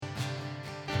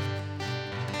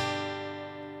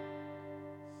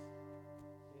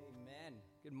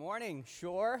Good morning.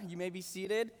 Sure, you may be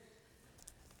seated.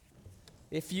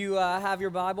 If you have your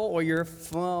Bible or your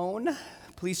phone,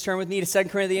 please turn with me to 2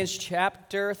 Corinthians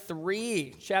chapter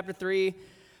 3. Chapter 3.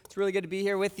 It's really good to be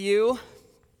here with you.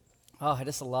 Oh, I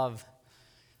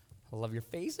love your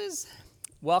faces.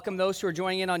 Welcome those who are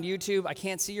joining in on YouTube. I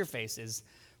can't see your faces,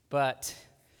 but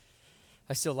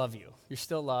I still love you. You're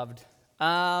still loved.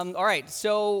 All right,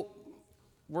 so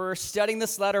we're studying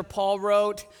this letter Paul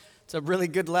wrote. It's a really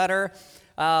good letter.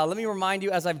 Let me remind you,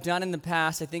 as I've done in the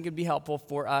past, I think it'd be helpful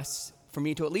for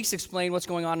me to at least explain what's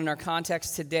going on in our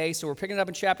context today. So we're picking it up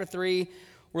in chapter 3.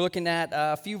 We're looking at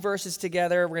a few verses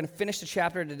together. We're going to finish the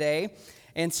chapter today.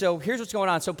 And so here's what's going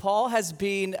on. So Paul has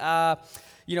been,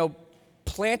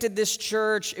 planted this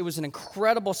church. It was an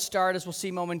incredible start, as we'll see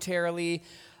momentarily.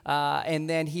 And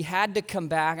then he had to come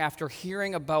back after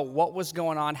hearing about what was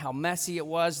going on, how messy it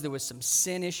was. There was some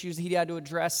sin issues he had to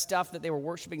address, stuff that they were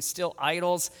worshiping still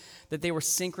idols, that they were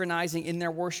synchronizing in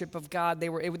their worship of God. It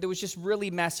was just really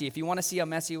messy. If you want to see how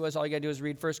messy it was, all you got to do is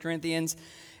read 1 Corinthians.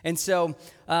 And so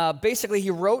basically he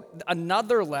wrote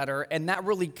another letter, and that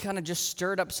really kind of just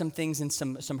stirred up some things and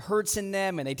some hurts in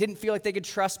them, and they didn't feel like they could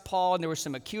trust Paul, and there were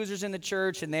some accusers in the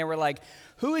church, and they were like,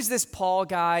 who is this Paul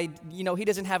guy? You know, he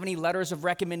doesn't have any letters of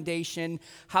recommendation.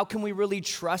 How can we really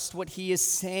trust what he is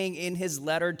saying in his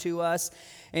letter to us?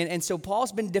 And so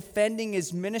Paul's been defending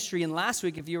his ministry, and last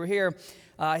week, if you were here,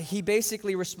 he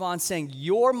basically responds saying,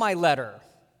 you're my letter.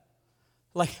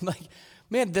 Like,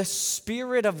 man, the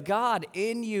Spirit of God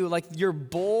in you, like your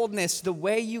boldness, the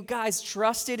way you guys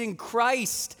trusted in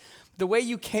Christ, the way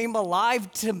you came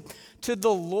alive to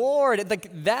the Lord, like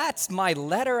that's my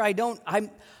letter.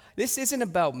 This isn't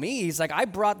about me. He's like, I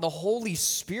brought the Holy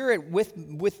Spirit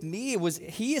with me.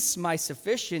 He is my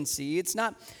sufficiency. It's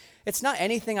not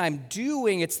anything I'm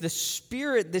doing. It's the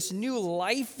Spirit, this new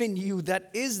life in you that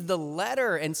is the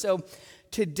letter. And so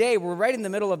today, we're right in the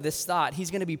middle of this thought.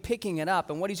 He's going to be picking it up,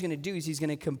 and what he's going to do is he's going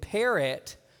to compare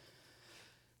it,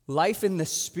 life in the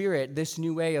Spirit, this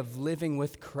new way of living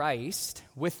with Christ,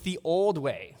 with the old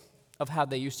way of how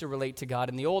they used to relate to God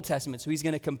in the Old Testament. So he's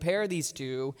going to compare these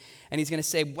two, and he's going to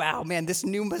say, wow, man, this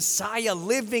new Messiah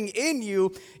living in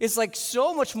you is like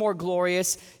so much more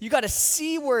glorious. You got to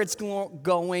see where it's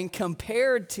going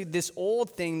compared to this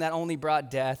old thing that only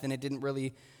brought death, and it didn't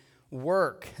really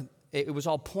work. It was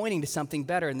all pointing to something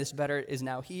better, and this better is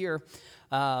now here.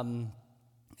 And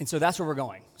so that's where we're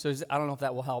going. So I don't know if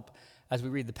that will help as we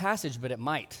read the passage, but it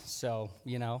might. So,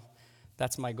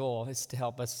 that's my goal, is to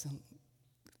help us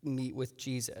meet with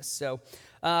Jesus. So,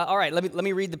 all right, let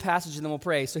me read the passage, and then we'll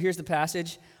pray. So here's the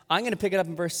passage. I'm going to pick it up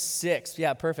in verse 6.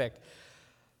 Yeah, perfect.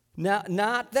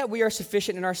 Not that we are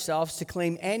sufficient in ourselves to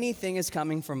claim anything is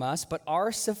coming from us, but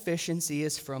our sufficiency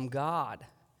is from God,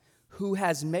 who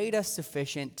has made us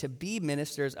sufficient to be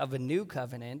ministers of a new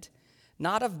covenant,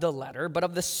 not of the letter, but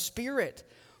of the Spirit.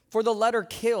 For the letter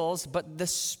kills, but the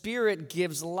Spirit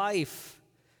gives life.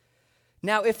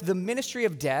 Now, if the ministry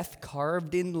of death,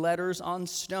 carved in letters on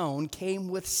stone, came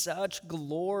with such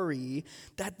glory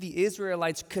that the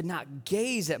Israelites could not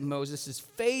gaze at Moses'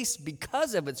 face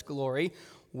because of its glory,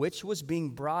 which was being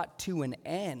brought to an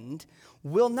end,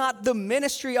 will not the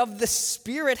ministry of the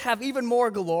Spirit have even more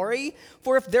glory?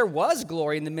 For if there was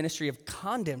glory in the ministry of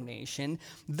condemnation,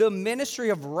 the ministry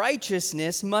of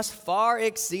righteousness must far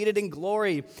exceed it in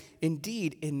glory.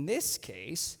 Indeed, in this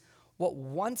case, what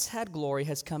once had glory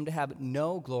has come to have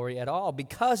no glory at all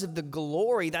because of the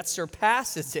glory that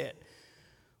surpasses it.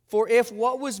 For if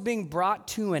what was being brought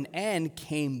to an end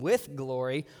came with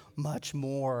glory, much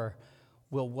more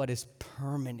will what is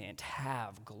permanent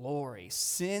have glory.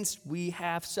 Since we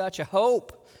have such a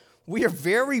hope, we are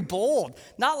very bold.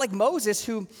 Not like Moses,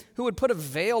 who would put a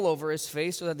veil over his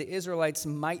face so that the Israelites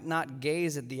might not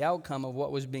gaze at the outcome of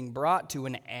what was being brought to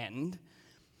an end,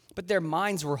 but their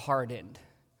minds were hardened.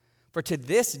 For to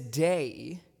this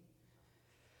day,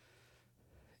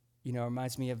 it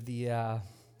reminds me of the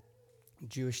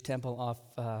Jewish temple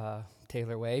off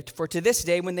Taylor Way. For to this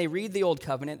day, when they read the Old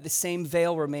Covenant, the same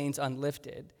veil remains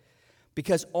unlifted,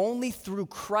 because only through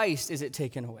Christ is it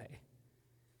taken away.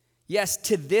 Yes,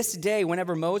 to this day,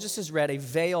 whenever Moses is read, a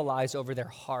veil lies over their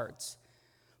hearts.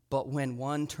 But when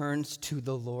one turns to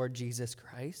the Lord Jesus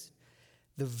Christ,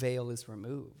 the veil is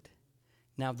removed.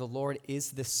 Now the Lord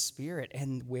is the Spirit,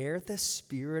 and where the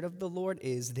Spirit of the Lord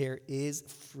is, there is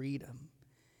freedom.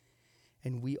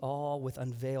 And we all, with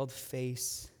unveiled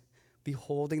face,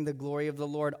 beholding the glory of the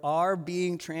Lord, are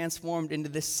being transformed into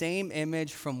the same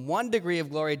image from one degree of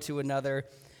glory to another,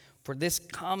 for this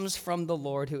comes from the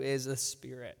Lord who is the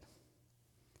Spirit.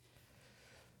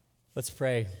 Let's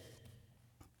pray.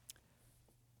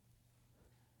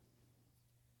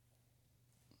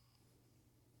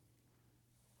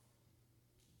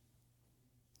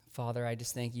 Father, I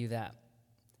just thank you that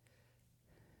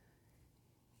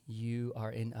you are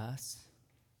in us,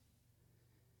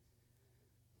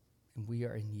 and we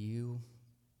are in you.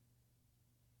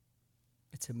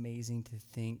 It's amazing to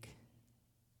think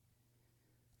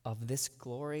of this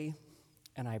glory,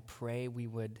 and I pray we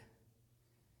would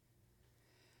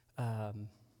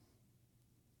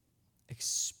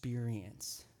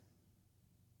experience,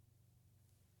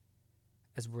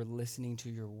 as we're listening to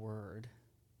your word,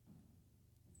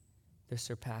 the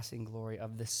surpassing glory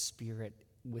of the Spirit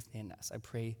within us. I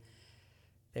pray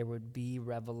there would be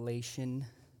revelation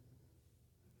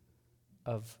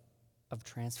of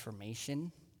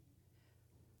transformation,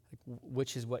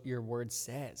 which is what your word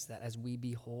says, that as we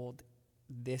behold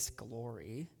this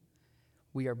glory,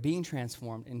 we are being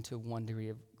transformed into one degree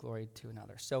of glory to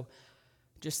another. So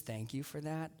just thank you for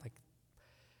that.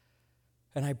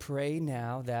 And I pray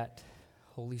now that,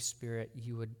 Holy Spirit,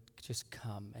 you would just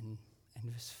come and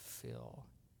just fill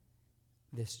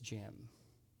this gym.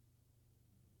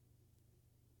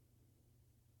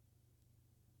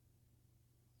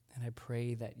 And I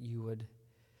pray that you would,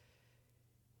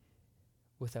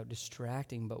 without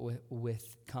distracting, but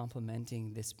with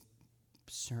complementing this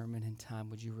sermon and time,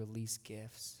 would you release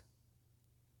gifts?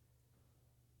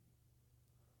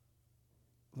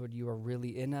 Lord, you are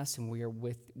really in us, and we are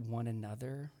with one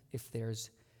another. If there's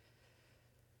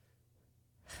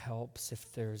helps,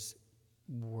 if there's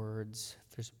words,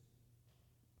 if there's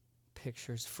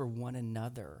pictures for one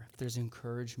another, if there's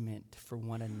encouragement for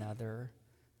one another,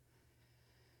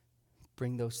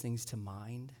 bring those things to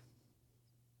mind.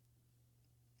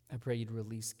 I pray you'd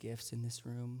release gifts in this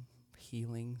room,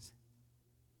 healings.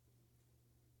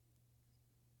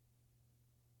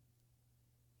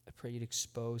 I pray you'd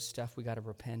expose stuff we got to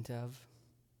repent of,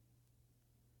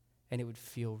 and it would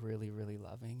feel really, really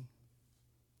loving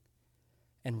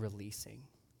and releasing.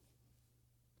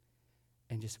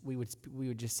 And just we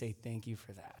would just say thank you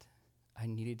for that. I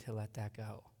needed to let that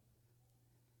go.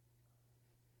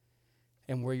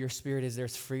 And where your Spirit is,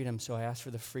 there's freedom. So I ask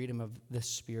for the freedom of the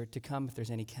Spirit to come. If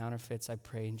there's any counterfeits, I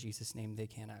pray in Jesus' name they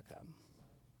cannot come.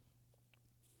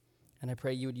 And I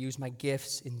pray you would use my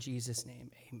gifts in Jesus'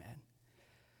 name. Amen.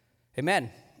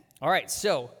 Amen. All right,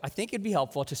 so I think it'd be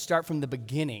helpful to start from the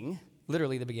beginning,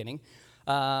 literally the beginning,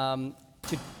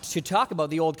 to talk about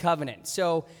the Old Covenant.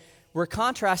 So we're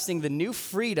contrasting the new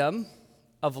freedom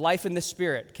of life in the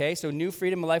Spirit, okay? So new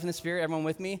freedom of life in the Spirit, everyone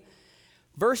with me?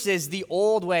 Versus the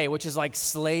old way, which is like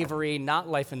slavery, not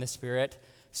life in the Spirit.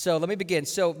 So let me begin.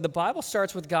 So the Bible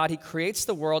starts with God. He creates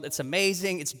the world. It's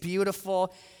amazing. It's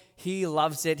beautiful. He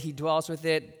loves it. He dwells with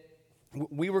it.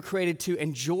 We were created to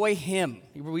enjoy Him.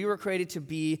 We were created to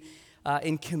be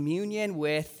in communion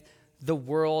with the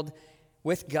world,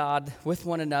 with God, with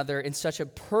one another in such a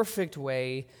perfect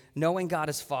way, knowing God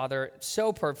as Father,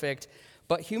 so perfect.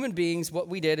 But human beings, what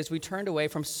we did is we turned away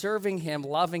from serving Him,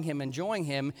 loving Him, enjoying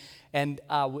Him, and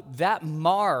that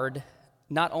marred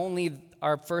not only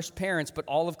our first parents, but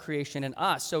all of creation and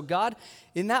us. So God,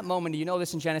 in that moment, you know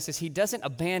this in Genesis, He doesn't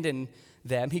abandon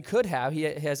them. He could have. He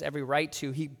has every right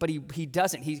to. But he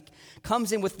doesn't. He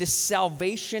comes in with this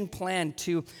salvation plan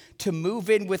to move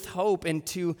in with hope and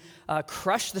to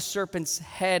crush the serpent's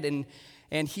head.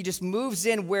 And He just moves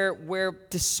in where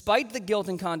despite the guilt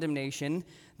and condemnation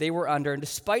they were under, and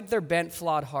despite their bent,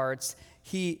 flawed hearts,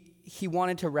 he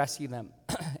wanted to rescue them.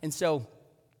 And so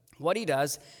what He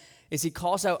does is He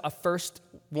calls out a first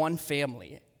one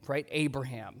family, right,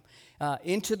 Abraham,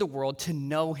 into the world to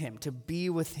know Him, to be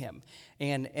with Him.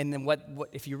 And then what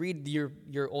if you read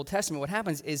your Old Testament, what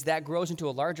happens is that grows into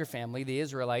a larger family, the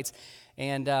Israelites,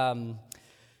 and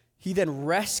He then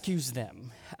rescues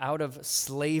them out of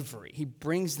slavery. He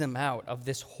brings them out of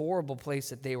this horrible place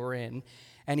that they were in,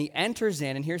 and He enters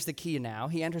in, and here's the key now,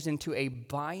 He enters into a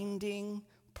binding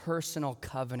personal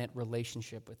covenant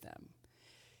relationship with them.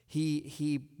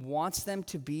 He wants them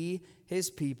to be His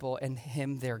people and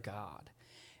Him their God.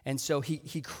 And so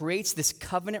he creates this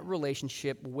covenant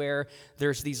relationship where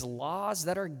there's these laws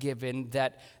that are given,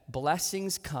 that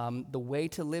blessings come. The way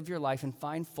to live your life and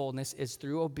find fullness is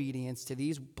through obedience to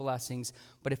these blessings.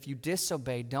 But if you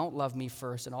disobey, don't love me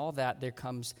first, and all that, there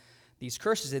comes these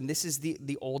curses. And this is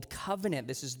the old covenant.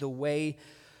 This is the way,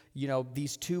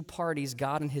 these two parties,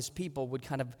 God and His people, would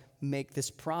kind of make this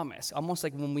promise. Almost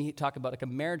like when we talk about like a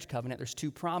marriage covenant, there's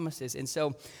two promises. And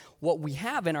so what we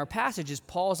have in our passage is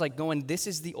Paul's like going, this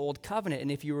is the old covenant.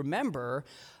 And if you remember,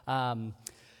 the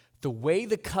way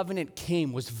the covenant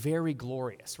came was very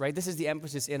glorious, right? This is the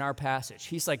emphasis in our passage.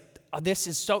 He's like, this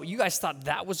is so, you guys thought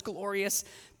that was glorious?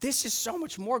 This is so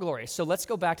much more glorious. So let's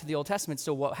go back to the Old Testament.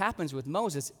 So what happens with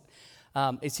Moses,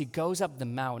 is he goes up the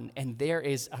mountain, and there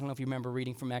is, I don't know if you remember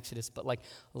reading from Exodus, but like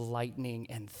lightning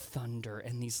and thunder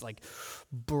and these like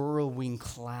burrowing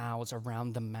clouds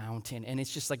around the mountain. And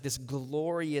it's just like this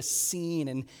glorious scene,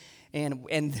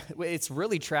 and it's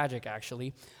really tragic,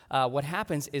 actually. What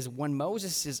happens is when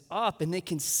Moses is up and they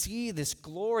can see this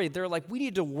glory, they're like, we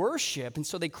need to worship. And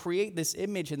so they create this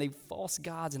image, and they false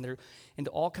gods, and they're into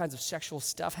all kinds of sexual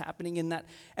stuff happening in that.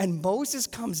 And Moses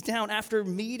comes down after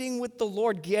meeting with the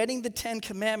Lord, getting the 10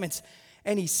 Commandments,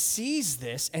 and he sees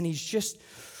this, and he's just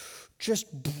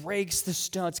breaks the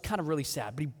stone. It's kind of really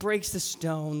sad, but he breaks the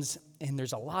stones, and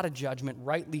there's a lot of judgment,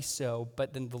 rightly so.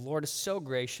 But then the Lord is so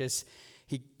gracious.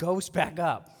 He goes back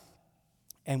up,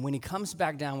 and when he comes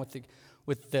back down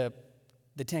with the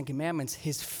 10 Commandments,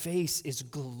 his face is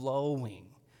glowing.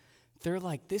 They're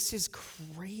like, this is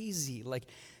crazy. Like,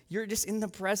 you're just in the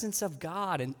presence of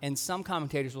God. And some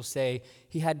commentators will say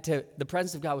the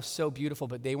presence of God was so beautiful,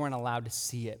 but they weren't allowed to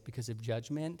see it because of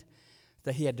judgment,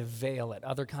 that he had to veil it.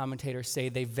 Other commentators say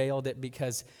they veiled it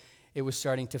because it was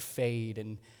starting to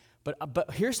fade.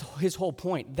 But here's his whole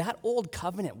point. That old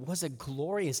covenant was a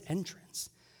glorious entrance.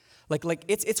 Like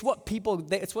it's what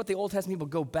the Old Testament people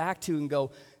go back to and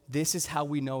go, this is how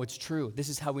we know it's true. This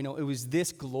is how we know it was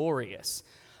this glorious.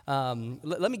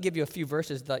 Let me give you a few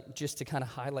verses just to kind of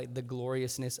highlight the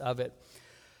gloriousness of it.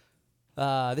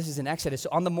 This is in Exodus. So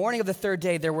on the morning of the third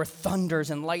day, there were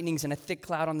thunders and lightnings and a thick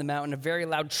cloud on the mountain, a very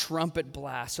loud trumpet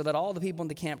blast, so that all the people in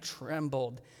the camp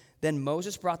trembled. Then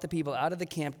Moses brought the people out of the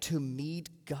camp to meet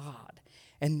God,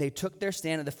 and they took their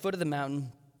stand at the foot of the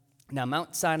mountain. Now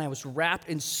Mount Sinai was wrapped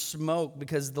in smoke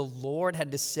because the Lord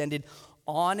had descended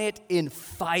on it in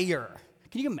fire.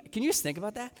 Can you just think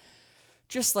about that?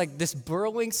 Just like this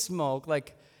burrowing smoke,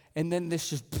 and then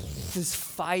this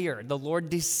fire. The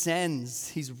Lord descends.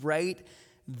 He's right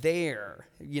there.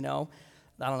 I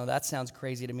don't know. That sounds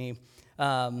crazy to me.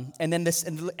 And then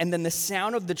the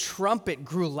sound of the trumpet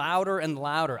grew louder and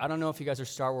louder. I don't know if you guys are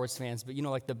Star Wars fans, but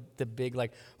like the big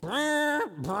brr,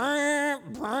 brr,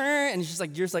 brr, and it's you're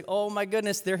just like, oh my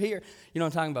goodness, they're here. You know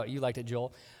what I'm talking about? You liked it,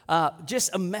 Joel.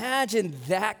 Just imagine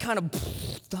that kind of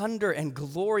thunder and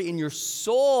glory in your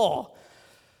soul.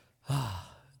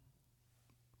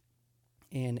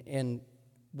 And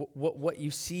what you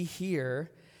see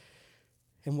here,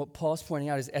 and what Paul's pointing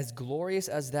out is, as glorious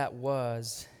as that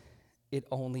was, it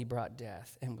only brought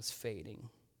death and was fading.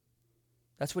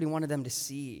 That's what he wanted them to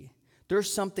see.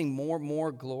 There's something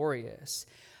more glorious.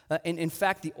 And in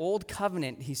fact, the old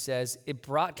covenant, he says, it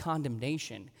brought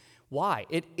condemnation. Why?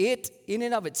 It in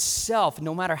and of itself,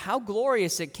 no matter how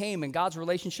glorious it came, and God's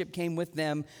relationship came with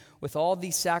them, with all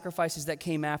these sacrifices that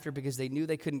came after because they knew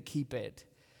they couldn't keep it,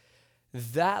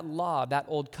 that law, that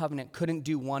old covenant couldn't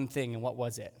do one thing, and what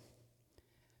was it?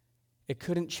 It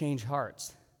couldn't change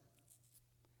hearts.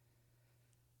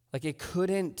 It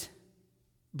couldn't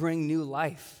bring new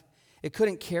life. It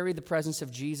couldn't carry the presence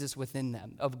of Jesus within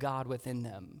them, of God within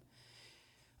them.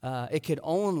 It could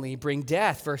only bring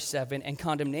death, verse 7, and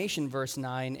condemnation, verse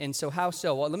 9. And so how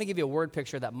so? Well, let me give you a word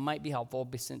picture that might be helpful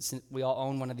since we all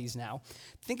own one of these now.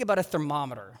 Think about a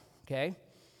thermometer, okay?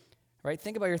 Right?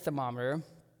 Think about your thermometer.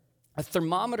 A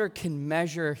thermometer can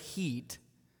measure heat,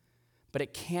 but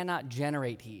it cannot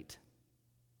generate heat.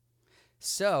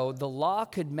 So the law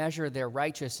could measure their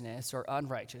righteousness or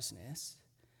unrighteousness,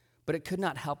 but it could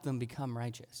not help them become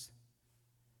righteous.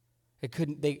 It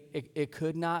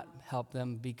could not help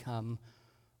them become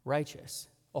righteous,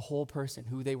 a whole person,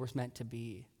 who they were meant to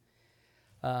be.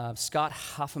 Scott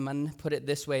Huffman put it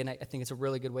this way, and I think it's a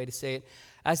really good way to say it.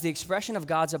 As the expression of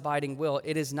God's abiding will,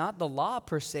 it is not the law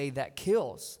per se that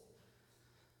kills.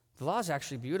 The law is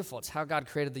actually beautiful. It's how God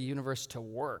created the universe to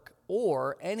work,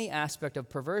 or any aspect of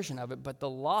perversion of it. But the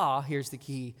law, here's the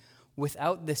key,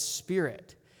 without the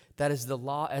Spirit, that is the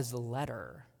law as the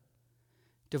letter.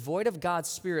 Devoid of God's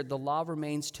Spirit, the law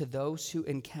remains to those who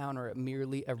encounter it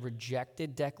merely a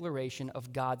rejected declaration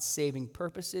of God's saving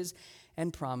purposes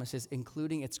and promises,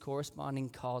 including its corresponding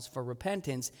calls for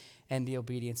repentance and the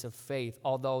obedience of faith.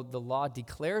 Although the law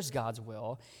declares God's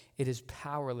will, it is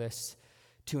powerless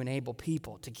to enable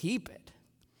people to keep it.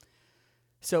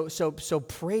 So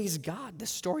praise God. The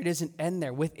story doesn't end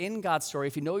there. Within God's story,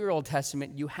 if you know your Old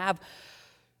Testament, you have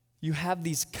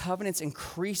these covenants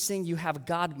increasing, you have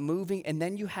God moving, and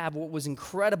then you have what was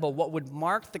incredible, what would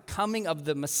mark the coming of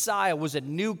the Messiah was a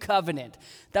new covenant.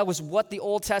 That was what the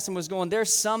Old Testament was going.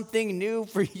 There's something new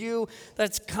for you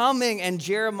that's coming, and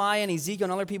Jeremiah and Ezekiel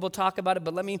and other people talk about it,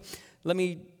 but let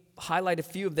me highlight a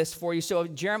few of this for you. So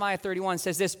Jeremiah 31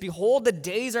 says this, "Behold, the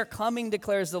days are coming,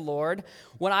 declares the Lord,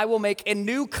 when I will make a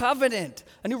new covenant,"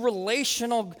 a new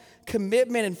relational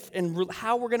commitment and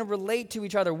how we're going to relate to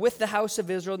each other with the house of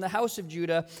Israel and the house of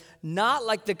Judah, not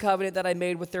like the covenant that I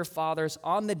made with their fathers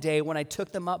on the day when I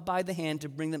took them up by the hand to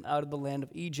bring them out of the land of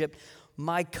Egypt.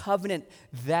 My covenant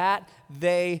that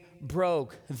they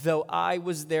broke, though I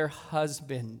was their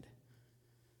husband.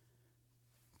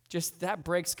 Just that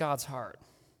breaks God's heart,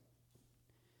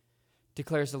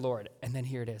 declares the Lord. And then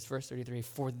here it is, verse 33.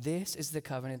 "For this is the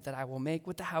covenant that I will make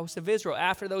with the house of Israel.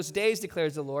 After those days,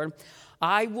 declares the Lord,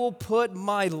 I will put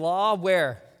my law"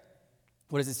 where?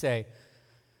 What does it say?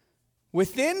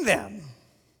 "Within them.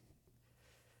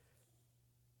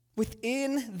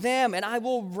 Within them, and I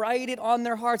will write it on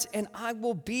their hearts, and I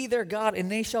will be their God, and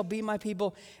they shall be my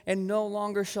people. And no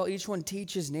longer shall each one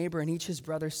teach his neighbor and each his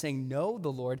brother, saying, Know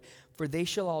the Lord, for they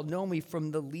shall all know me,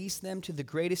 from the least them to the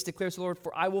greatest, declares the Lord.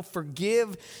 For I will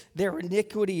forgive their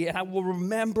iniquity, and I will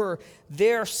remember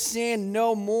their sin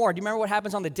no more." Do you remember what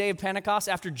happens on the day of Pentecost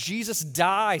after Jesus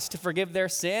dies to forgive their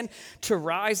sin, to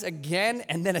rise again,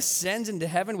 and then ascends into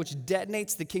heaven, which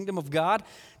detonates the kingdom of God?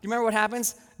 Do you remember what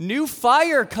happens? New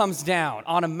fire comes down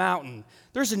on a mountain.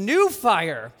 There's a new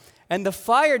fire, and the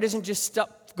fire doesn't just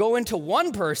go into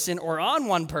one person or on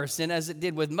one person as it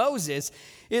did with Moses.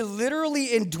 It literally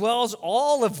indwells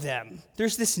all of them.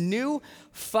 There's this new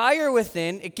fire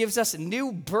within. It gives us a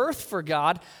new birth for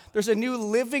God. There's a new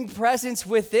living presence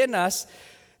within us.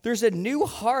 There's a new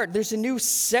heart. There's a new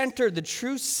center, the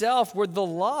true self, where the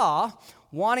law,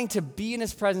 wanting to be in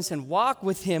his presence and walk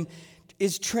with him,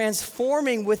 is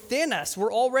transforming within us.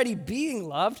 We're already being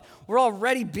loved. We're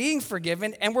already being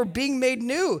forgiven, and we're being made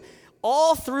new,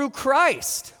 all through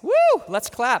Christ. Woo!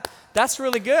 Let's clap. That's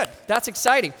really good. That's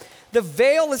exciting. The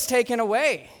veil is taken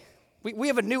away. We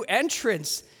have a new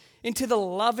entrance into the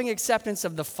loving acceptance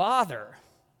of the Father.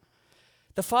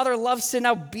 The Father loves to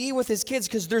now be with his kids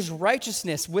because there's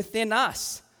righteousness within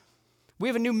us. We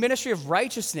have a new ministry of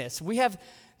righteousness. We have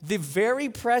the very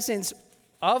presence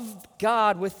of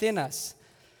God within us.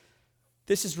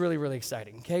 This is really, really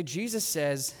exciting, okay? Jesus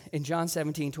says in John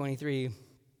 17:23,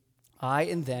 "I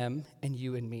and them and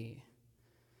you and me."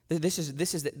 This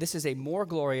is a more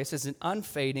glorious, this is an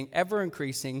unfading,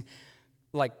 ever-increasing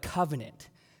covenant.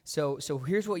 So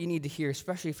here's what you need to hear,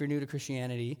 especially if you're new to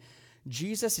Christianity.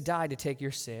 Jesus died to take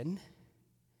your sin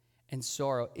and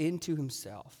sorrow into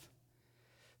himself.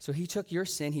 So he took your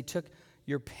sin, he took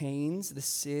your pains, the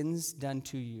sins done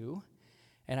to you.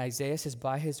 And Isaiah says,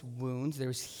 by his wounds,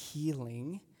 there's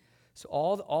healing. So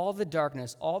all the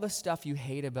darkness, all the stuff you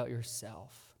hate about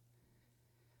yourself,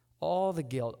 all the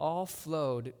guilt, all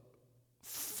flowed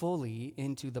fully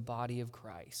into the body of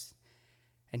Christ.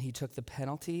 And he took the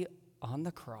penalty on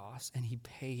the cross, and he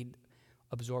paid,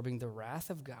 absorbing the wrath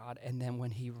of God. And then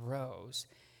when he rose,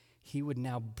 he would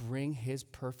now bring his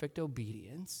perfect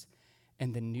obedience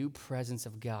and the new presence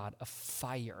of God, a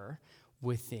fire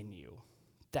within you.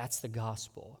 That's the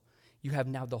gospel. You have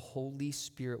now the Holy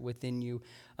Spirit within you.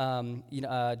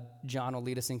 John will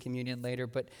lead us in communion later,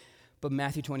 but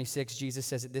Matthew 26, Jesus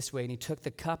says it this way, "And he took the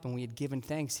cup, and when he had given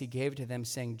thanks, he gave it to them,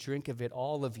 saying, Drink of it,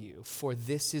 all of you, for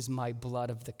this is my blood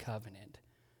of the covenant,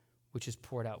 which is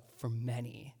poured out for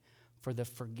many for the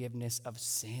forgiveness of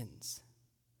sins."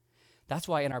 That's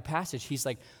why in our passage, he's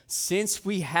like, since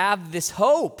we have this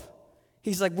hope,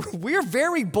 he's like, we're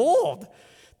very bold.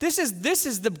 This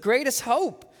is the greatest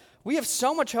hope. We have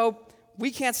so much hope.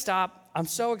 We can't stop. I'm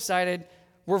so excited.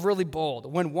 We're really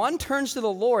bold. When one turns to the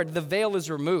Lord, the veil is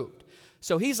removed.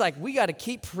 So he's like, we got to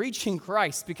keep preaching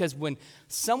Christ, because when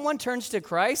someone turns to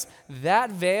Christ,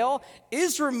 that veil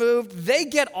is removed. They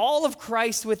get all of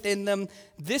Christ within them.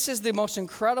 This is the most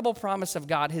incredible promise of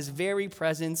God, his very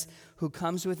presence, who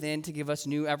comes within to give us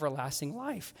new everlasting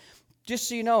life. Just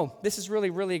so you know, this is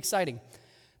really, really exciting,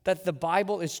 that the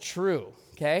Bible is true,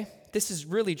 okay? This is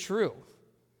really true.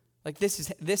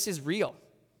 This is real.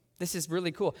 This is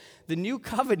really cool. The new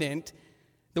covenant,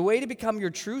 the way to become your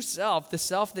true self, the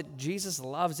self that Jesus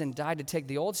loves and died to take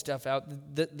the old stuff out,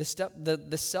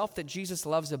 the self that Jesus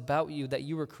loves about you, that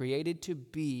you were created to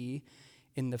be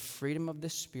in the freedom of the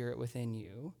Spirit within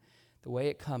you, the way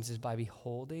it comes is by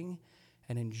beholding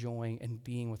and enjoying and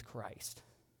being with Christ.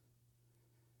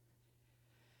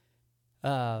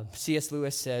 C.S.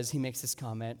 Lewis says, he makes this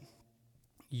comment,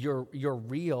 your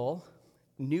real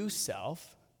new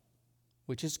self,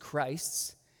 which is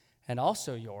Christ's, and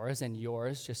also yours, and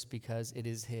yours just because it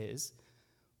is his,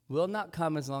 will not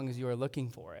come as long as you are looking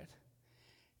for it.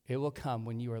 It will come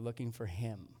when you are looking for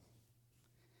him.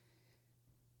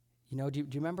 You know, do you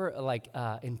remember,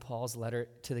 in Paul's letter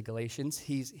to the Galatians,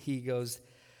 he goes,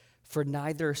 For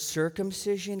neither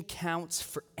circumcision counts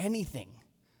for anything.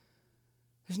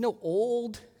 There's no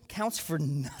old counts for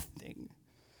nothing.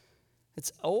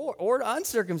 It's or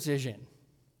uncircumcision.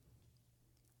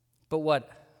 But what?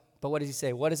 But what does he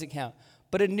say? What does it count?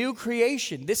 But a new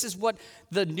creation. This is what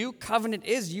the new covenant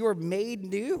is. You are made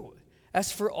new.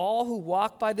 As for all who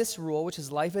walk by this rule, which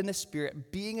is life in the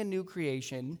Spirit, being a new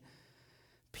creation,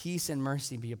 peace and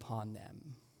mercy be upon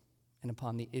them and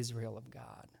upon the Israel of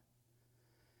God.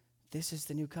 This is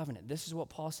the new covenant. This is what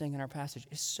Paul's saying in our passage.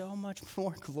 It's so much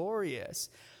more glorious.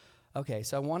 Okay,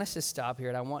 so I want us to stop here,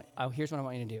 and here's what I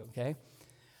want you to do, okay?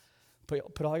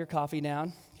 Put all your coffee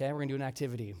down, okay? We're going to do an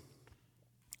activity.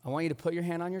 I want you to put your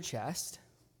hand on your chest.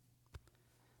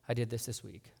 I did this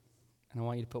week. And I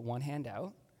want you to put one hand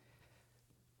out.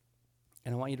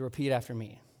 And I want you to repeat after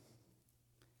me.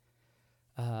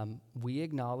 We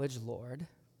acknowledge, Lord,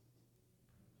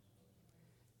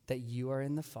 that you are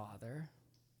in the Father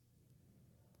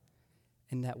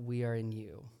and that we are in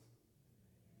you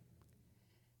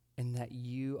and that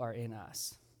you are in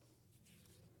us.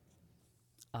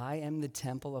 I am the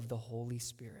temple of the Holy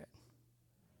Spirit.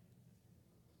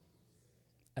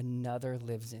 Another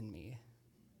lives in me.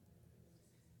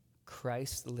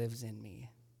 Christ lives in me.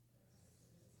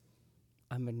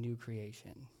 I'm a new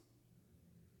creation.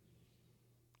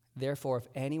 Therefore, if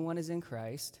anyone is in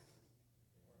Christ,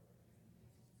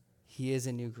 he is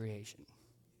a new creation.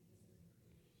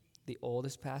 The old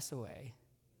has passed away.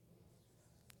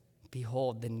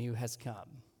 Behold, the new has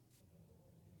come.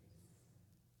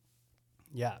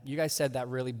 Yeah, you guys said that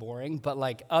really boring, but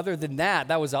like other than that,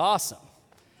 that was awesome.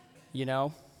 You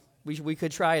know, we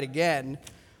could try it again,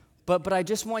 but I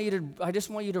just want you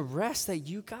to rest that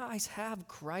you guys have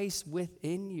Christ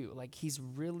within you. Like he's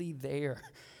really there.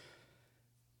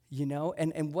 You know,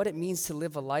 and what it means to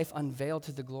live a life unveiled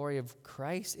to the glory of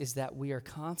Christ is that we are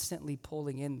constantly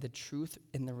pulling in the truth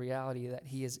and the reality that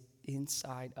he is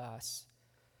inside us.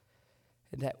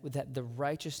 That the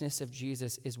righteousness of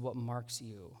Jesus is what marks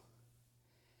you.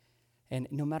 And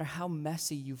no matter how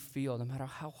messy you feel, no matter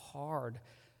how hard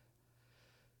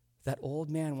that old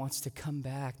man wants to come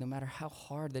back, no matter how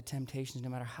hard the temptations, no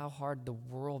matter how hard the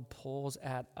world pulls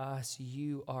at us,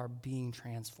 you are being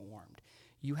transformed.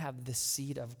 You have the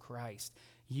seed of Christ.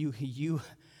 You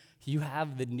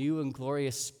have the new and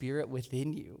glorious Spirit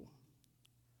within you.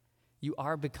 You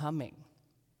are becoming.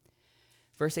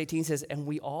 Verse 18 says, and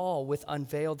we all, with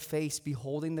unveiled face,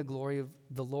 beholding the glory of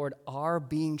the Lord, are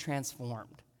being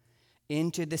transformed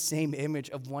into the same image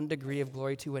of one degree of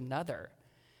glory to another.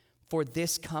 For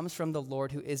this comes from the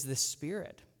Lord who is the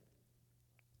Spirit.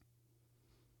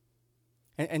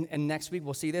 And next week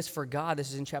we'll see this. For God,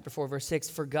 this is in chapter 4, verse 6,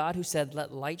 for God who said,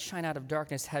 let light shine out of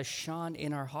darkness, has shone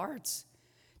in our hearts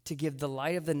to give the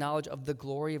light of the knowledge of the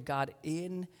glory of God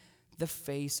in the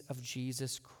face of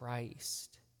Jesus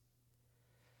Christ.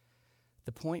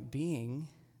 The point being,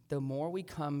 the more we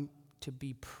come to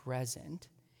be present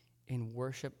in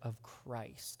worship of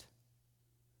Christ,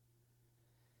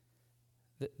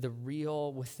 the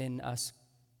real within us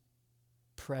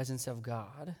presence of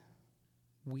God,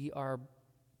 we are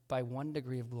by one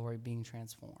degree of glory being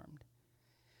transformed.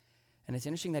 And it's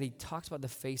interesting that he talks about the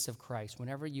face of Christ.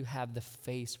 Whenever you have the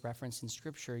face referenced in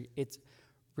Scripture, it's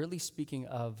really speaking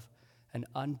of an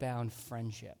unbound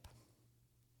friendship.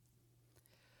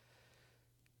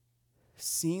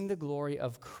 Seeing the glory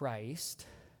of Christ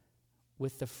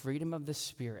with the freedom of the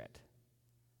Spirit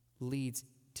leads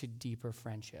to deeper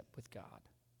friendship with God.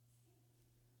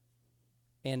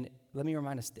 And let me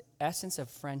remind us, the essence of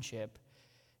friendship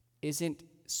isn't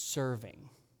serving,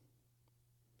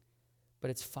 but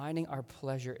it's finding our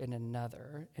pleasure in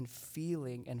another and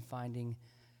feeling and finding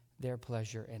their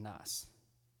pleasure in us.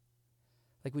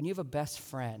 Like when you have a best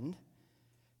friend,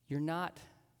 you're not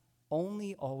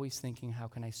only always thinking, how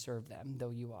can I serve them,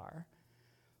 though you are,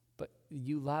 but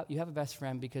you have a best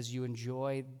friend because you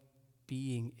enjoy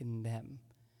being in them,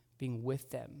 being with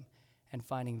them, and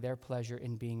finding their pleasure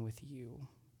in being with you.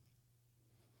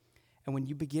 And when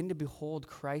you begin to behold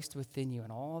Christ within you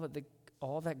and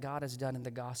all that God has done in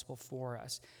the gospel for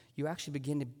us, you actually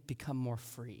begin to become more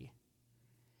free.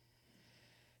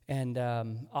 And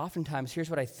oftentimes, here's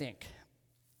what I think.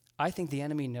 I think the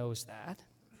enemy knows that.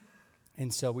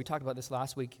 And so we talked about this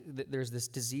last week. There's this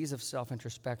disease of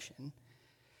self-introspection.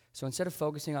 So instead of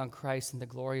focusing on Christ and the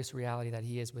glorious reality that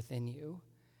he is within you,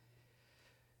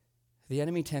 the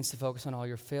enemy tends to focus on all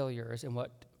your failures and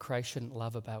what Christ shouldn't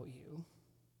love about you.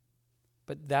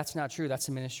 But that's not true. That's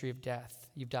the ministry of death.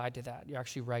 You've died to that. You're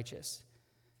actually righteous.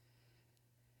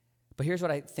 But here's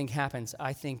what I think happens.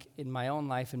 I think in my own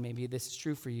life, and maybe this is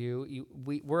true for you,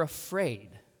 we're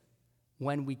afraid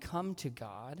when we come to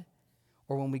God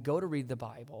or when we go to read the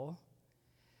Bible,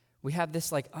 we have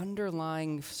this like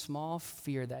underlying small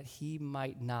fear that he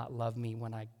might not love me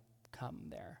when I come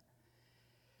there.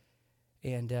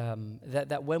 And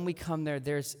that when we come there,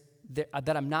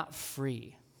 that I'm not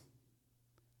free.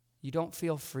 You don't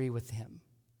feel free with him.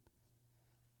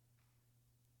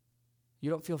 You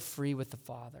don't feel free with the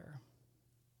Father.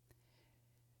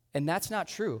 And that's not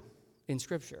true in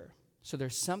Scripture. So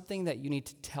there's something that you need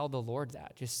to tell the Lord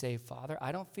that. Just say, Father,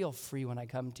 I don't feel free when I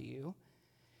come to you.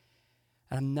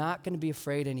 And I'm not going to be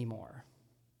afraid anymore.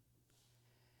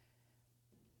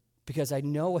 Because I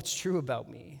know what's true about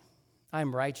me.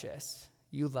 I'm righteous.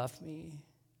 You love me.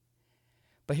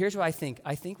 But here's what I think.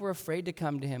 I think we're afraid to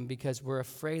come to him because we're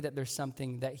afraid that there's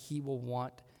something that he will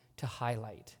want to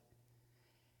highlight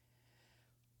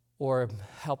or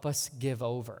help us give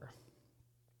over.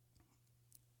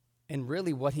 And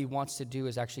really what he wants to do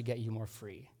is actually get you more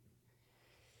free.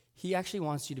 He actually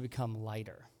wants you to become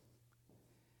lighter.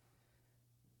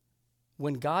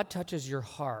 When God touches your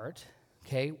heart,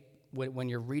 okay, when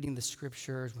you're reading the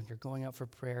scriptures, when you're going out for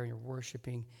prayer, you're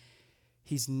worshiping,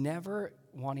 he's never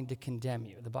wanting to condemn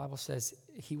you. The Bible says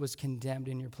he was condemned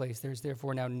in your place. There's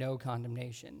therefore now no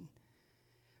condemnation.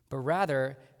 But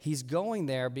rather, he's going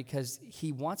there because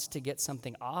he wants to get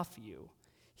something off you.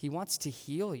 He wants to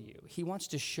heal you. He wants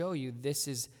to show you this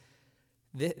is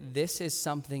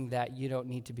something that you don't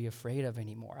need to be afraid of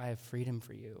anymore. I have freedom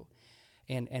for you.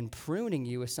 And pruning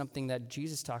you is something that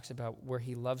Jesus talks about where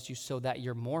he loves you so that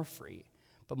you're more free.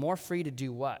 But more free to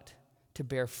do what? To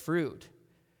bear fruit.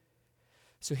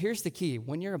 So here's the key.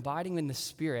 When you're abiding in the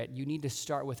Spirit, you need to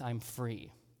start with I'm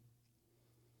free.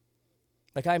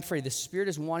 Like I'm free. The Spirit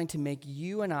is wanting to make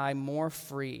you and I more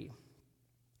free.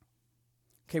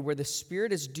 Okay, where the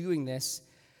Spirit is doing this,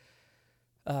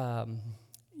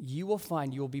 you will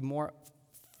find you will be more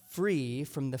free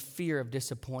from the fear of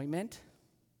disappointment,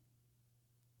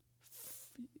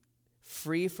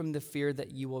 free from the fear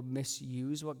that you will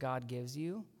misuse what God gives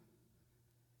you.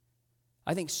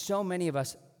 I think so many of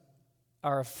us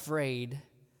are afraid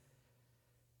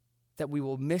that we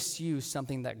will misuse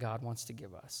something that God wants to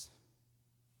give us.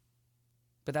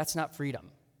 But that's not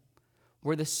freedom.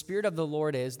 Where the Spirit of the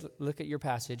Lord is, look at your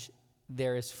passage,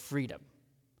 there is freedom.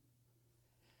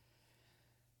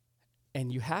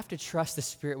 And you have to trust the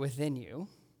Spirit within you,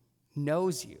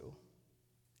 knows you,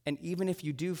 and even if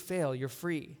you do fail, you're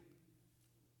free.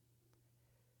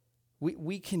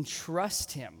 We can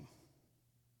trust him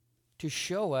to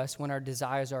show us when our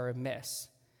desires are amiss,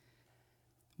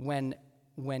 when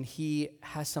he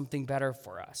has something better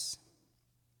for us.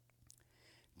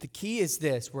 The key is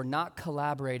this: we're not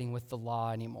collaborating with the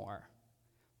law anymore.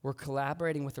 We're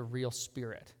collaborating with the real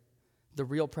Spirit, the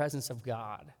real presence of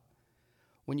God.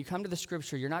 When you come to the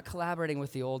Scripture, you're not collaborating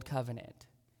with the old covenant.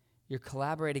 You're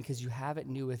collaborating because you have it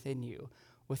new within you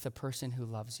with the person who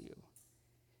loves you,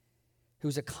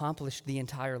 who's accomplished the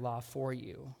entire law for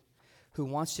you, who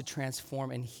wants to transform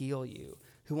and heal you,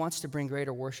 who wants to bring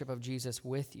greater worship of Jesus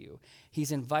with you.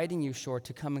 He's inviting you, short,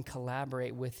 to come and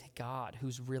collaborate with God,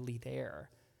 who's really there,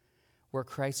 where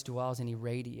Christ dwells and he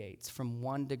radiates from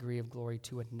one degree of glory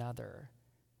to another.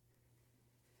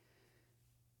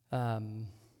 I'll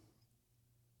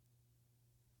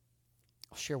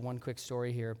share one quick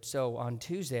story here. So on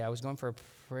Tuesday, I was going for a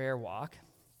prayer walk,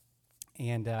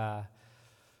 and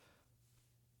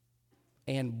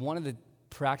one of the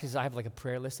practices, I have like a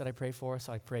prayer list that I pray for,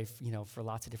 so I pray, for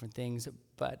lots of different things.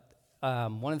 But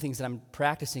one of the things that I'm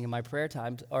practicing in my prayer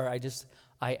times,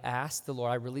 I ask the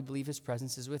Lord, I really believe his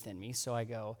presence is within me, so I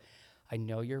go, I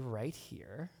know you're right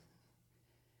here,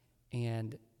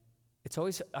 and it's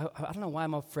always, I don't know why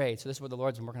I'm afraid. So this is what the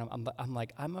Lord's been working on. I'm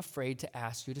like, I'm afraid to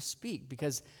ask you to speak,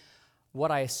 because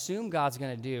what I assume God's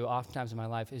going to do oftentimes in my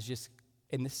life is just,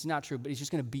 and this is not true, but he's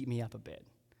just going to beat me up a bit.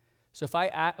 So if I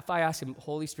ask him,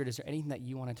 Holy Spirit, is there anything that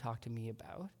you want to talk to me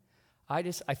about? I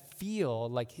feel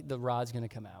like the rod's going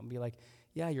to come out and be like,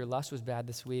 yeah, your lust was bad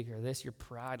this week, or this, your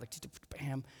pride, like, just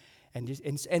bam.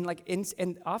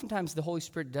 And oftentimes the Holy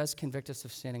Spirit does convict us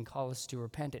of sin and call us to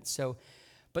repentance. So,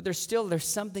 but there's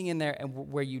something in there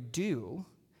where you do,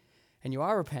 and you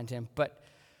are repentant, but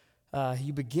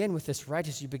you begin with this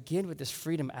righteousness, you begin with this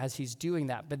freedom as he's doing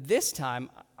that. But this time,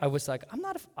 I was like,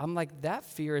 I'm like, that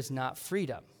fear is not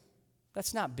freedom.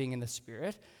 That's not being in the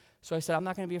Spirit. So I said, I'm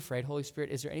not going to be afraid. Holy Spirit,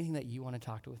 is there anything that you want to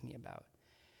talk with me about?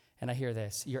 And I hear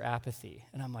this, your apathy.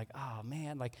 And I'm like, oh,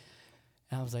 man. And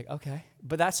I was like, okay.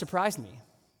 But that surprised me,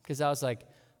 because I was like,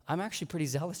 I'm actually pretty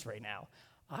zealous right now.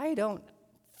 I don't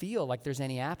feel like there's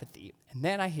any apathy. And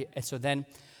then I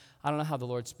don't know how the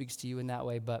Lord speaks to you in that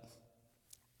way, but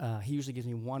he usually gives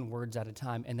me one words at a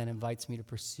time and then invites me to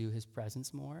pursue his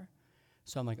presence more.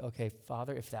 So I'm like, okay,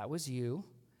 Father, if that was you,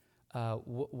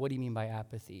 what do you mean by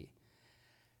apathy?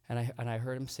 And I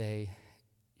heard him say,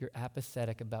 you're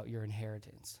apathetic about your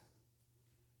inheritance.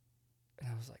 And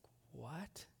I was like,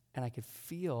 what? And I could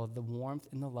feel the warmth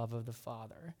and the love of the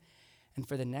Father. And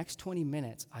for the next 20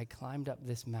 minutes, I climbed up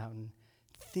this mountain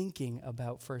thinking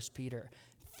about 1 Peter,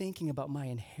 thinking about my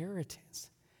inheritance.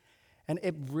 And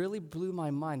it really blew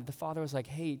my mind. The Father was like,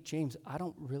 hey, James, I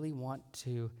don't really want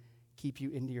to keep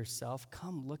you into yourself.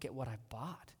 Come look at what I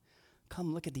bought.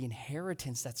 Come look at the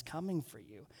inheritance that's coming for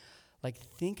you. Like,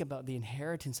 think about the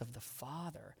inheritance of the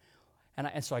Father.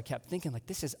 And so I kept thinking, like,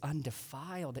 this is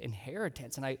undefiled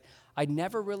inheritance. And I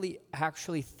never really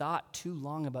actually thought too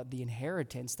long about the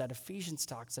inheritance that Ephesians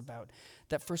talks about,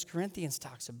 that 1 Corinthians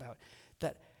talks about.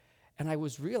 And I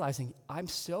was realizing I'm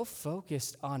so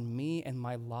focused on me and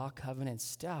my law covenant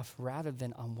stuff rather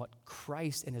than on what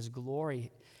Christ and his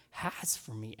glory has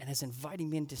for me and is inviting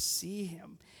me in to see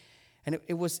him. And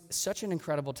it was such an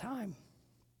incredible time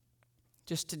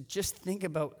just to think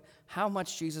about how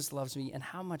much Jesus loves me and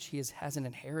how much he has an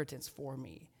inheritance for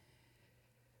me.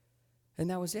 And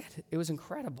that was it. It was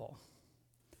incredible.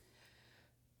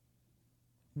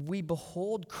 We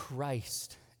behold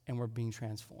Christ and we're being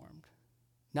transformed.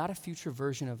 Not a future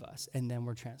version of us, and then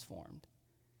we're transformed.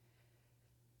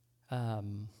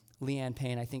 Leanne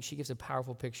Payne, I think she gives a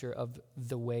powerful picture of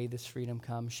the way this freedom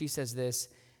comes. She says this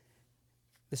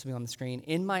will be on the screen.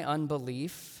 In my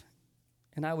unbelief,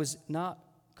 and I was not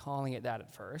calling it that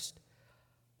at first,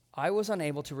 I was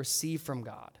unable to receive from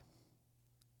God.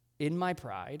 In my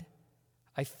pride,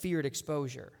 I feared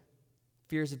exposure.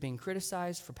 Fears of being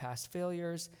criticized for past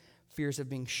failures, fears of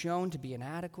being shown to be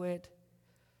inadequate.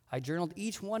 I journaled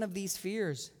each one of these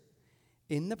fears.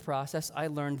 In the process, I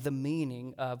learned the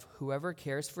meaning of whoever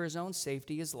cares for his own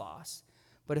safety is lost.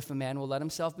 But if a man will let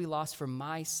himself be lost for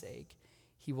my sake,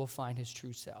 he will find his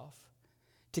true self.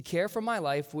 To care for my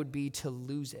life would be to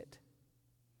lose it.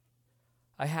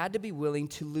 I had to be willing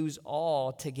to lose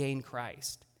all to gain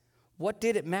Christ. What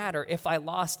did it matter if I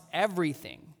lost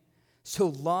everything, so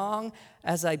long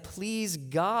as I please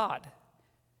God?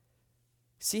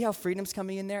 See how freedom's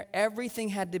coming in there? Everything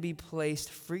had to be placed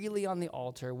freely on the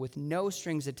altar with no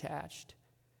strings attached.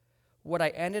 What I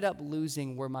ended up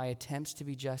losing were my attempts to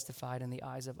be justified in the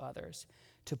eyes of others,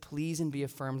 to please and be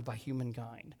affirmed by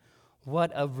humankind.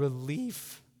 What a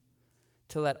relief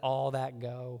to let all that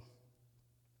go.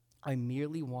 I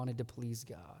merely wanted to please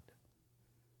God.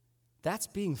 That's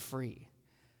being free.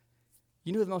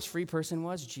 You know who the most free person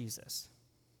was? Jesus.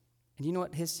 And you know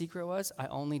what his secret was? I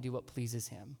only do what pleases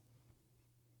him.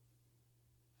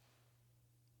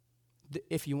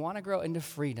 If you want to grow into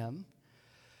freedom,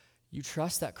 you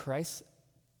trust that Christ's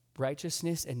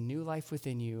righteousness and new life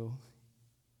within you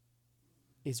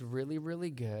is really, really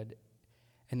good,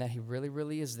 and that he really,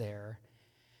 really is there,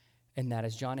 and that,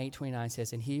 as John 8:29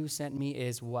 says, and he who sent me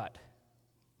is what?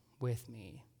 With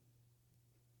me.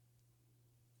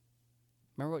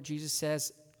 Remember what Jesus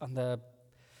says on the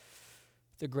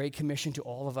Great Commission to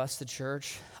all of us, the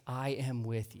church? I am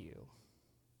with you.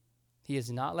 He has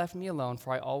not left me alone,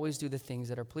 for I always do the things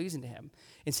that are pleasing to him.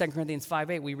 In 2 Corinthians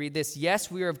 5:8, we read this,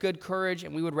 yes, we are of good courage,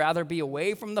 and we would rather be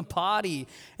away from the body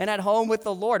and at home with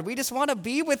the Lord. We just want to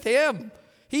be with him.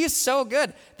 He is so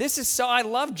good. I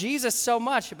love Jesus so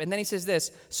much. And then he says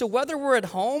this, so whether we're at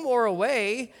home or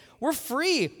away, we're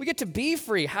free. We get to be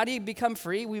free. How do you become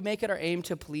free? We make it our aim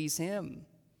to please him.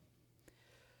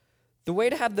 The way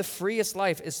to have the freest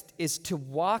life is to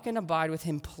walk and abide with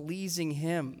him, pleasing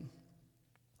him.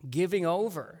 Giving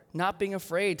over, not being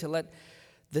afraid to let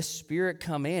the Spirit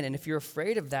come in. And if you're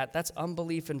afraid of that, that's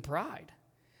unbelief and pride.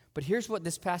 But here's what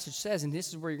this passage says, and this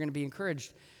is where you're going to be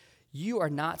encouraged. You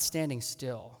are not standing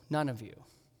still, none of you.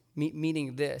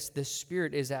 Meaning this, the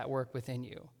Spirit is at work within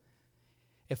you.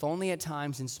 If only at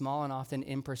times in small and often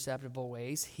imperceptible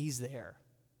ways, he's there.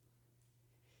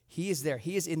 He is there.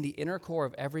 He is in the inner core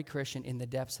of every Christian, in the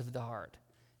depths of the heart.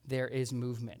 There is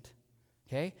movement.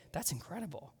 Okay? That's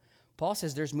incredible. Paul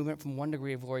says there's movement from one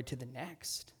degree of glory to the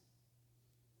next.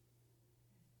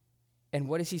 And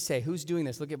what does he say? Who's doing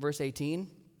this? Look at verse 18.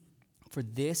 For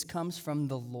this comes from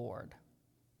the Lord,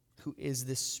 who is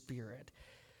the Spirit.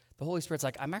 The Holy Spirit's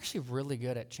like, I'm actually really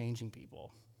good at changing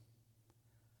people.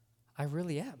 I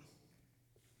really am.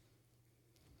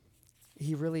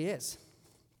 He really is.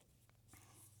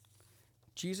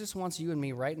 Jesus wants you and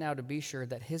me right now to be sure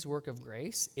that his work of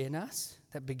grace in us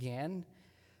that began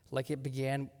like it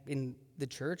began in the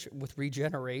church with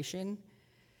regeneration,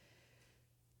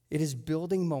 it is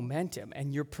building momentum,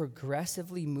 and you're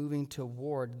progressively moving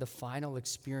toward the final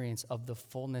experience of the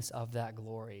fullness of that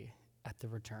glory at the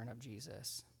return of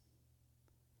Jesus.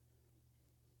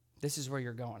 This is where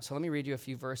you're going. So let me read you a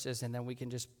few verses, and then we can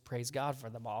just praise God for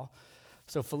them all.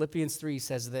 So Philippians 3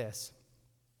 says this,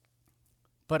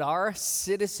 but our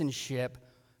citizenship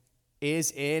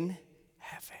is in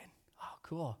heaven. Oh,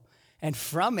 cool. And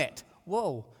from it,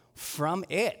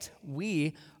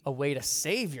 we await a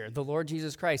Savior, the Lord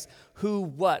Jesus Christ, who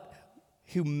what?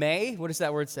 Who may, what does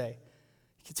that word say?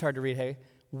 It's hard to read, hey?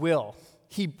 Will.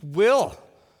 He will.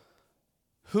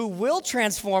 Who will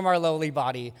transform our lowly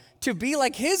body to be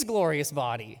like his glorious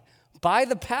body by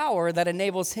the power that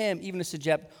enables him even to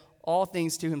subject all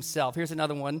things to himself. Here's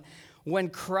another one. When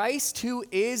Christ, who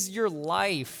is your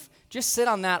life, just sit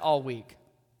on that all week,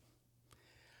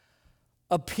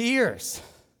 appears,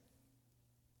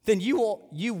 then you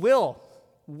will.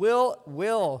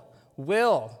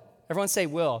 Everyone say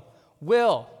will.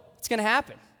 It's going to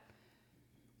happen.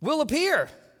 Will appear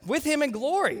with him in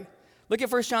glory. Look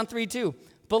at 1 John 3:2.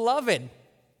 Beloved,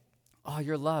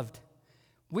 you're loved.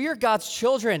 We are God's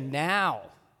children now.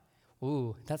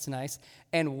 Ooh, that's nice.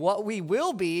 And what we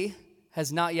will be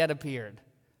has not yet appeared.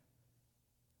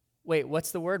 Wait,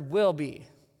 what's the word? Will be.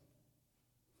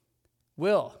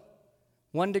 Will.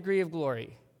 1 degree of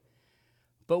glory.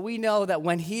 But we know that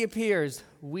when he appears,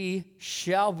 we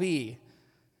shall be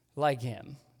like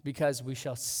him, because we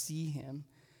shall see him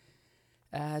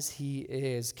as he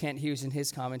is. Kent Hughes, in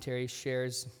his commentary,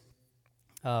 shares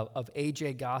of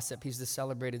A.J. Gossip. He's the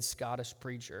celebrated Scottish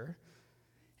preacher.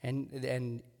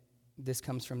 And this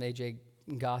comes from A.J.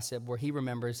 Gossip, where he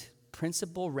remembers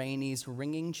Principal Rainey's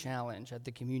ringing challenge at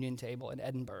the communion table in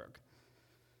Edinburgh.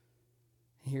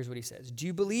 And here's what he says. Do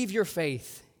you believe your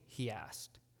faith? He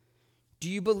asked. Do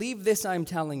you believe this I'm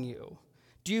telling you?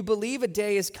 Do you believe a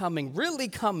day is coming, really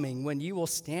coming, when you will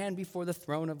stand before the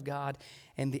throne of God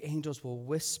and the angels will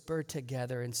whisper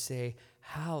together and say,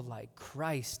 how like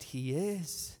Christ he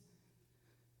is?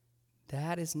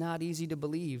 That is not easy to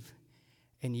believe,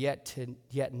 and yet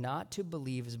not to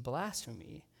believe is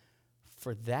blasphemy,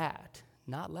 for that,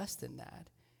 not less than that,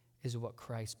 is what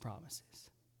Christ promises.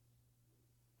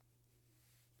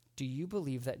 Do you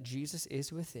believe that Jesus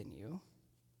is within you?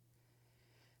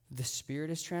 The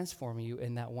Spirit is transforming you,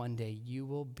 and that one day you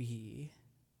will be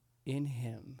in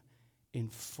him in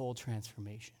full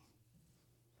transformation.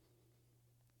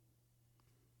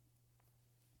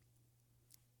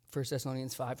 1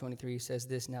 Thessalonians 5:23 says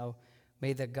this, now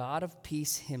may the God of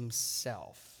peace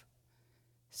himself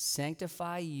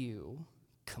sanctify you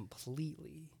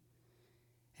completely,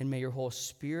 and may your whole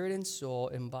spirit and soul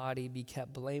and body be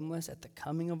kept blameless at the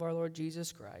coming of our Lord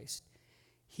Jesus Christ.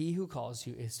 He who calls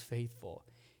you is faithful.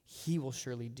 He will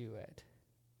surely do it.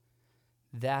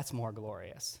 That's more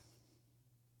glorious.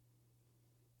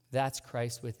 That's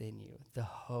Christ within you, the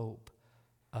hope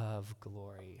of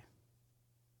glory.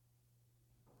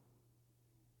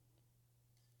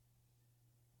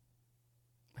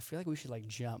 I feel like we should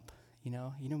jump, you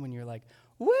know when you're like,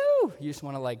 woo, you just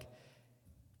want to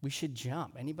we should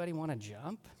jump. Anybody want to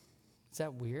jump? Is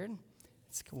that weird?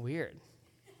 It's weird.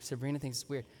 Sabrina thinks it's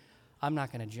weird. I'm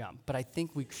not going to jump, but I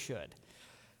think we should.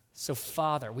 So,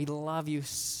 Father, we love you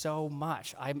so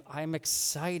much. I'm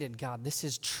excited, God. This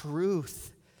is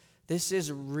truth. This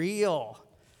is real.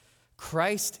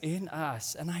 Christ in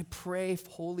us. And I pray,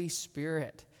 Holy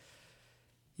Spirit,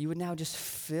 you would now just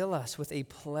fill us with a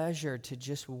pleasure to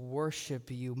just worship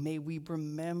you. May we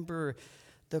remember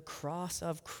the cross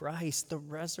of Christ, the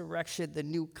resurrection, the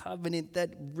new covenant,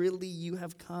 that really you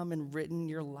have come and written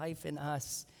your life in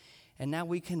us. And now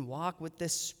we can walk with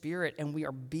this Spirit, and we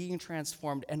are being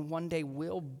transformed, and one day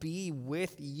we'll be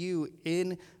with you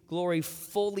in glory,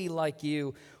 fully like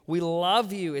you. We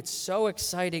love you. It's so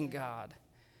exciting, God,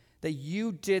 that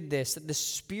you did this, that the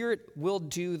Spirit will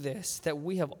do this, that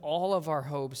we have all of our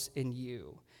hopes in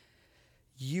you.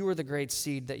 You are the great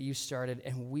seed that you started,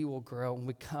 and we will grow and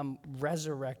become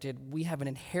resurrected. We have an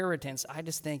inheritance. I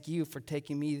just thank you for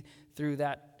taking me through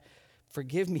that.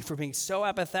 Forgive me for being so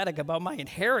apathetic about my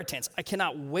inheritance. I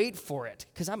cannot wait for it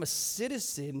because I'm a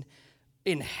citizen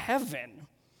in heaven.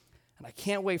 And I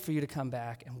can't wait for you to come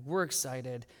back, and we're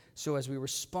excited. So as we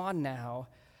respond now,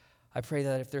 I pray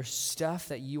that if there's stuff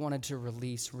that you wanted to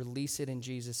release it in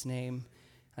Jesus' name.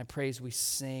 I pray as we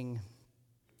sing,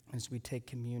 as we take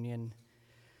communion,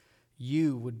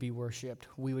 you would be worshiped.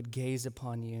 We would gaze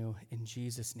upon you in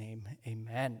Jesus' name.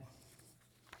 Amen.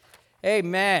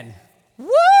 Amen. Woo!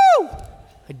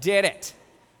 I did it.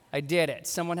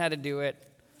 Someone had to do it.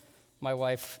 My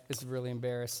wife is really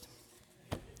embarrassed.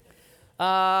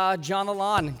 John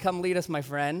Lalonde, come lead us, my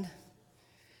friend,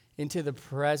 into the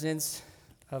presence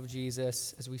of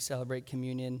Jesus as we celebrate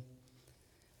communion.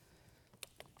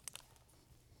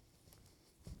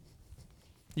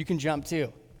 You can jump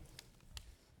too.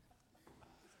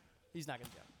 He's not going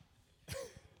to jump.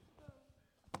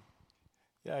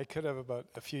 Yeah, I could have about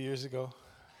a few years ago.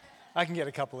 I can get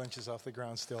a couple inches off the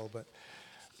ground still, but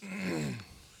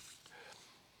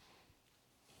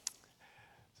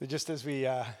so just as we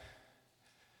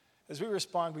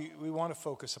respond, we want to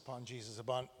focus upon Jesus,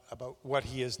 about what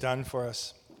he has done for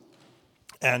us.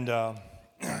 And I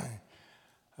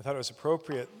thought it was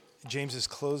appropriate, James's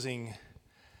closing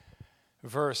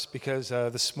verse, because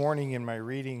this morning in my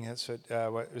reading, that's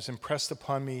what was impressed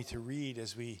upon me to read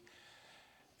as we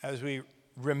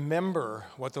remember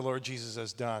what the Lord Jesus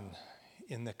has done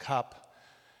in the cup,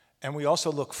 and we also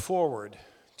look forward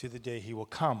to the day he will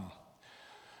come.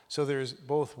 So there's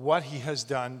both what he has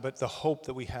done, but the hope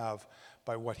that we have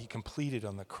by what he completed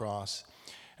on the cross.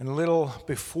 And a little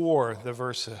before the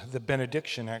verse, the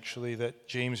benediction actually, that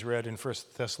James read in 1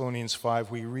 Thessalonians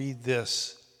 5, we read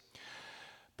this: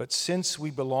 "But since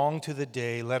we belong to the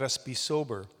day, let us be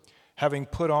sober, having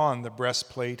put on the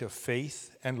breastplate of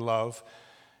faith and love,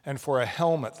 and for a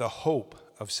helmet the hope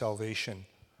of salvation."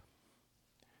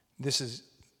 This is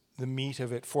the meat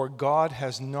of it. "For God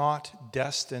has not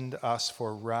destined us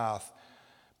for wrath,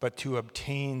 but to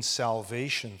obtain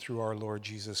salvation through our Lord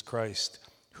Jesus Christ,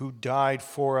 who died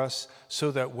for us, so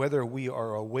that whether we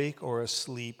are awake or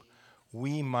asleep,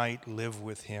 we might live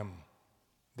with him.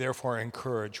 Therefore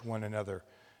encourage one another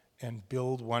and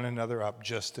build one another up,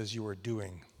 just as you are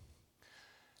doing."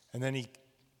 And then he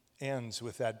ends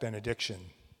with that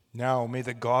benediction. "Now may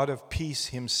the God of peace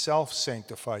himself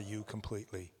sanctify you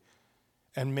completely,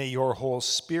 and may your whole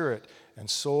spirit and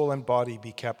soul and body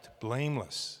be kept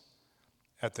blameless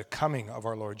at the coming of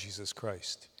our Lord Jesus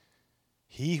Christ.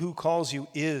 He who calls you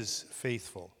is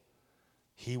faithful.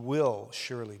 He will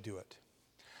surely do it."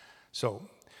 So,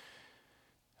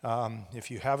 if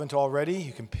you haven't already,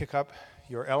 you can pick up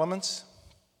your elements.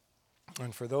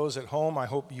 And for those at home, I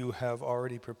hope you have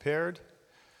already prepared,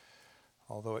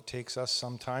 although it takes us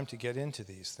some time to get into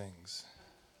these things.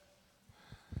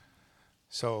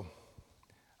 So,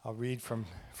 I'll read from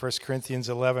 1 Corinthians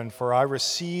 11. "For I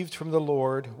received from the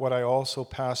Lord what I also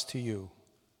passed to you.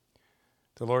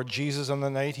 The Lord Jesus, on the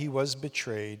night he was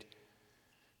betrayed,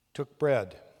 took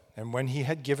bread, and when he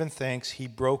had given thanks, he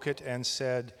broke it and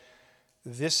said,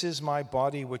 'This is my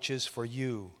body which is for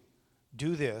you.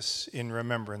 Do this in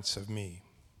remembrance of me.'"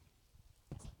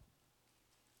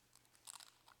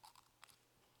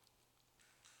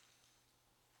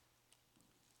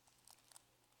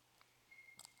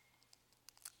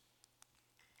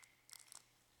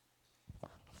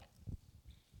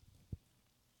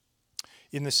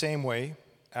 In the same way,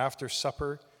 after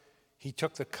supper, he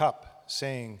took the cup,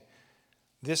 saying,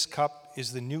 "This cup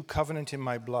is the new covenant in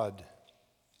my blood.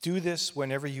 Do this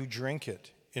whenever you drink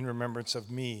it in remembrance of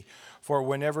me. For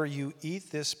whenever you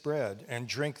eat this bread and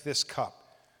drink this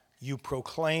cup, you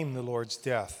proclaim the Lord's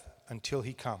death until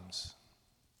he comes."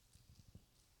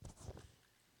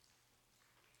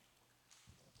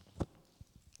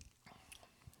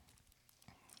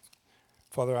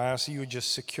 Father, I ask that you would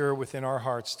just secure within our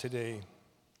hearts today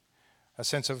a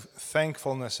sense of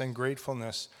thankfulness and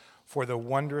gratefulness for the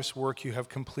wondrous work you have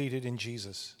completed in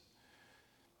Jesus.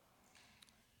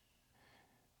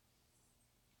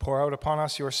 Pour out upon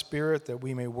us your Spirit that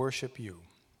we may worship you.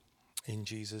 In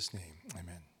Jesus' name,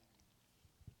 amen.